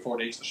that best before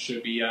dates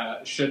should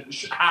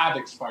have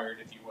expired,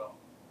 if you will.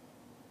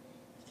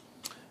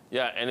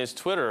 Yeah, and is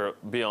Twitter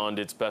beyond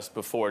its best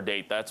before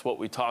date? That's what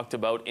we talked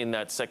about in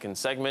that second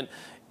segment.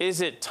 Is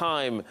it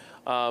time?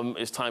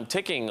 Is time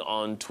ticking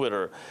on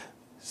Twitter?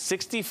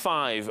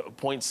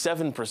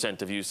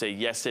 65.7% of you say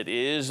yes, it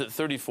is.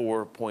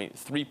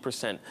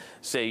 34.3%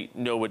 say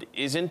no, it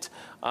isn't.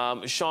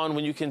 Sean,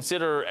 when you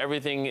consider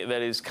everything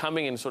that is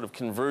coming and sort of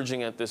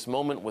converging at this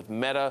moment with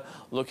Meta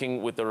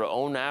looking with their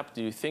own app,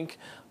 do you think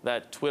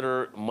that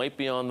Twitter might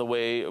be going the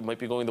way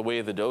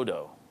of the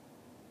dodo?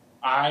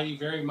 I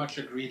very much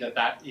agree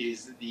that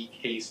is the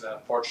case.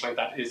 Unfortunately,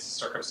 that is the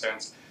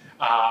circumstance.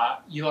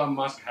 Elon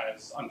Musk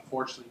has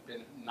unfortunately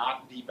been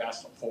not the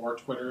best for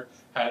Twitter,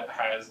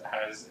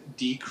 has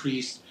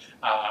decreased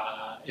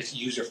its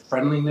user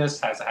friendliness,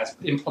 has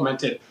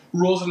implemented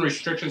rules and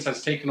restrictions,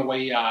 has taken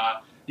away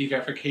the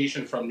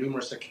verification from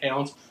numerous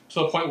accounts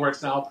to the point where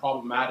it's now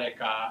problematic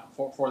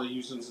for the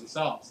users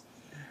themselves.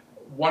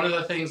 One of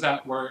the things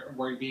that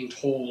we're being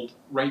told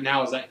right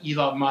now is that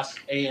Elon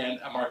Musk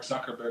and Mark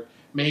Zuckerberg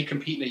may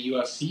compete in a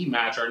UFC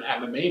match or an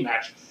MMA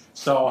match.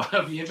 So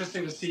it'll be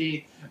interesting to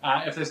see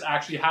if this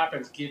actually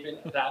happens, given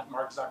that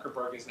Mark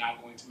Zuckerberg is now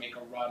going to make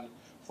a run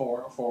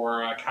for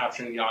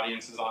capturing the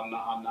audiences on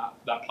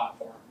that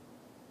platform.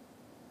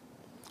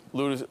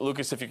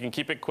 Lucas, if you can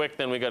keep it quick,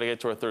 then we got to get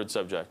to our third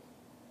subject.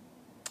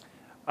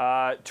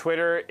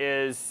 Twitter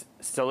is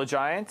still a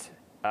giant.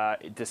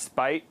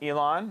 Despite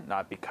Elon,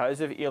 not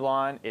because of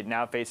Elon, it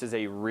now faces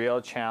a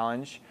real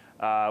challenge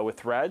with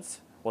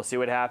Threads. We'll see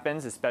what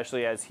happens,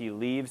 especially as he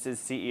leaves as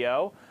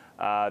CEO,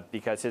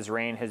 because his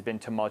reign has been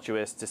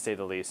tumultuous, to say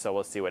the least. So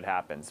we'll see what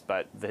happens.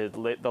 But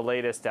the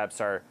latest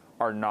steps are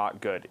not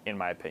good, in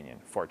my opinion,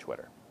 for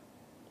Twitter.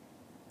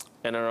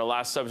 And on our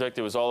last subject,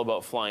 it was all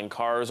about flying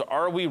cars.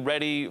 Are we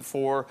ready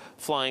for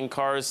flying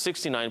cars?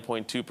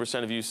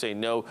 69.2% of you say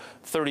no,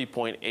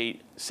 30.8%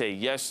 say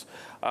yes.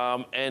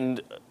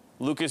 And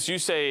Lucas, you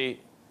say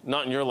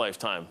not in your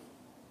lifetime.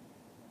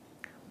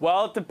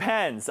 Well, it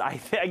depends.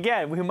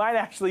 Again, we might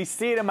actually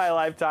see it in my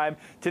lifetime.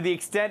 To the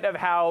extent of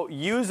how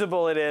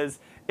usable it is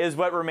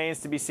what remains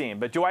to be seen.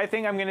 But do I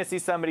think I'm going to see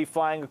somebody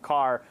flying a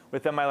car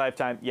within my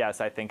lifetime?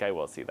 Yes, I think I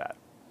will see that.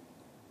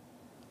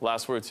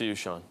 Last word to you,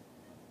 Sean.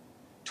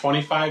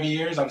 25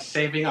 years, I'm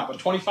saving up. But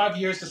 25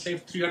 years to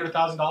save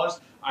 $300,000,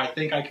 I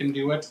think I can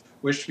do it.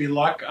 Wish me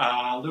luck.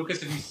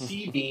 Lucas, if you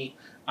see me,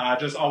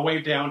 I'll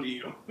wave down to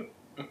you.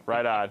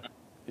 Right on.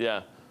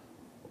 Yeah.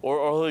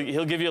 Or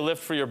he'll give you a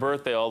lift for your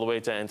birthday all the way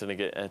to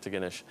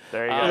Antigonish.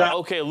 There you go.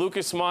 Okay,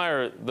 Lucas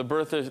Meyer, the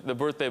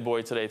birthday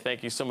boy today.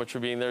 Thank you so much for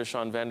being there.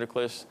 Sean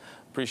Vanderklis,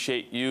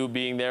 appreciate you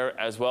being there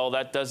as well.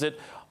 That does it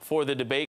for the debate.